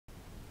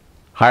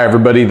Hi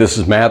everybody, this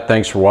is Matt.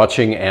 Thanks for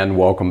watching and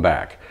welcome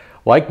back.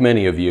 Like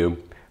many of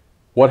you,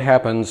 what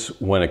happens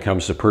when it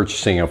comes to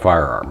purchasing a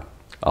firearm?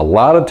 A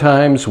lot of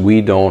times we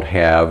don't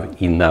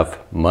have enough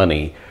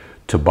money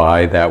to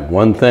buy that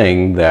one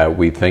thing that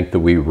we think that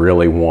we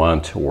really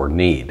want or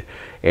need.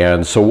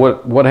 And so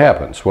what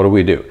happens? What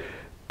do?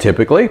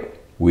 Typically,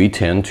 we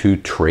tend to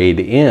trade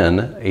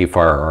in a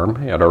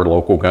firearm at our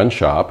local gun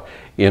shop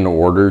in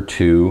order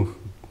to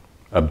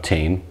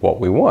obtain what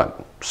we want.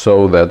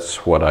 So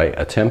that's what I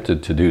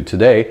attempted to do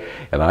today.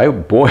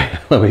 And boy,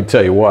 let me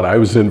tell you what, I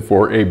was in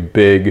for a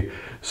big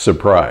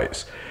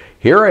surprise.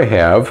 Here I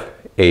have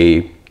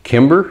a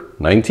Kimber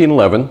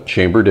 1911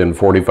 chambered in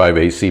 45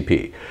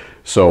 ACP.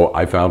 So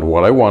I found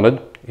what I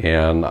wanted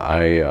and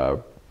I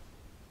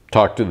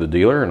talked to the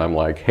dealer and I'm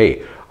like,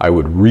 hey, I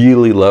would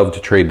really love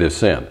to trade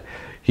this in.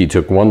 He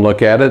took one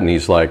look at it and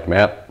he's like,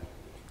 Matt,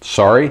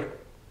 sorry,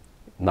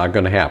 not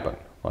gonna happen.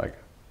 Like,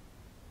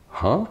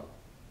 huh?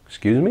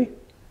 Excuse me?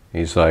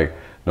 He's like,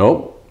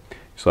 nope.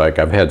 He's like,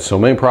 I've had so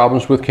many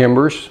problems with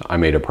Kimbers. I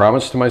made a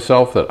promise to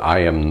myself that I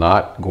am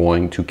not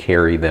going to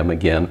carry them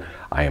again.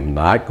 I am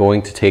not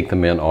going to take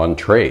them in on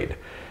trade.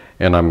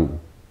 And I'm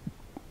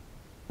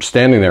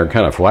standing there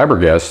kind of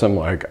flabbergasted. I'm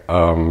like,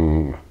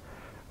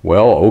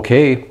 well,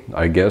 okay,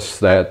 I guess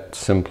that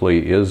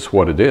simply is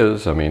what it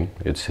is. I mean,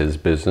 it's his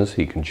business.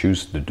 He can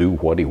choose to do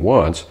what he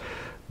wants.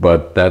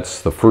 But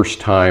that's the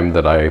first time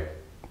that I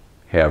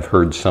have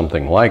heard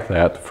something like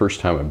that, the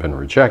first time I've been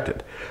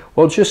rejected.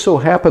 Well, it just so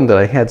happened that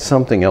I had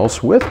something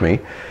else with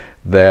me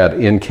that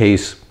in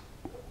case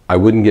I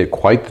wouldn't get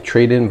quite the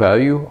trade-in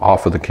value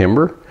off of the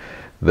Kimber,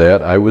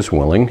 that I was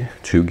willing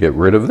to get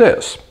rid of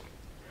this.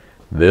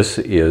 This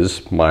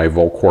is my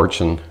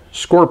Volquartsen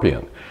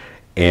Scorpion.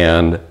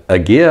 And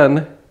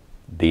again,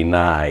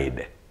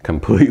 denied,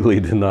 completely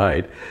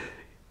denied.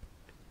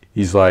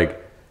 He's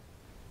like,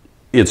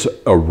 it's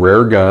a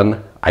rare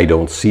gun. I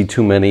don't see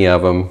too many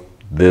of them.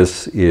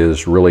 This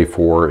is really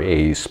for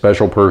a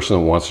special person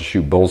who wants to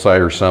shoot bullseye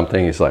or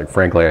something. He's like,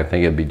 frankly, I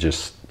think it'd be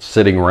just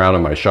sitting around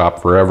in my shop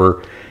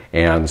forever.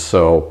 And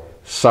so,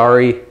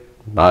 sorry,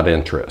 not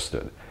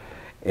interested.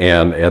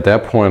 And at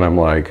that point, I'm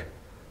like,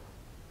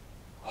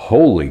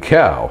 holy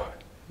cow.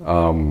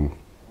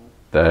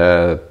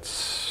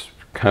 That's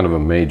kind of a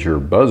major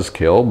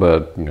buzzkill,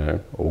 but you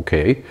know,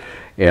 okay.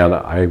 And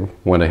I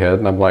went ahead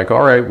and I'm like,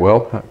 all right,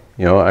 well,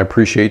 you know, I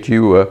appreciate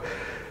you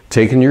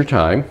taking your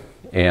time.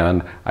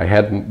 And I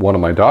had one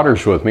of my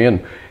daughters with me,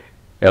 and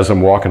as I'm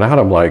walking out,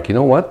 I'm like, you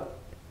know what?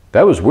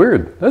 That was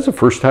weird. That's the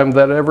first time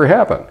that ever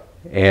happened.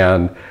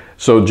 And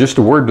so just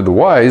a word to the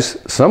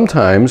wise,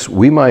 sometimes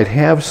we might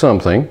have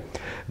something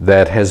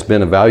that has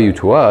been of value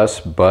to us,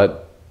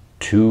 but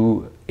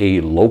to a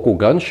local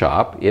gun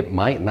shop, it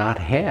might not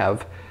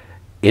have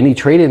any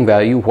trade-in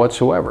value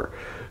whatsoever.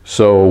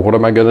 So what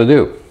am I going to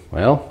do?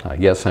 Well, I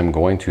guess I'm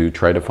going to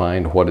try to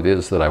find what it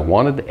is that I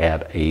wanted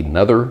at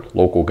another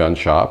local gun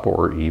shop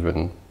or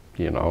even,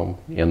 you know,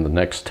 in the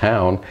next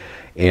town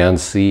and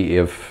see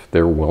if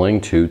they're willing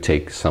to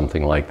take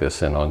something like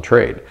this in on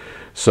trade.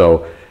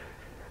 So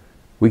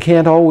we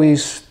can't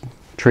always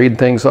trade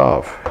things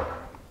off.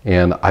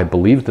 And I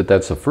believe that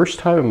that's the first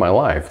time in my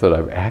life that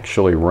I've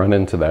actually run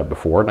into that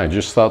before, and I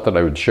just thought that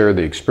I would share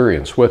the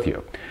experience with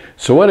you.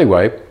 So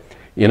anyway,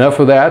 enough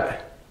of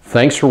that.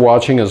 Thanks for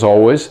watching as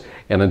always,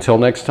 and until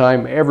next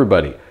time,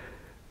 everybody,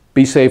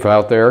 be safe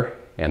out there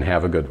and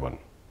have a good one.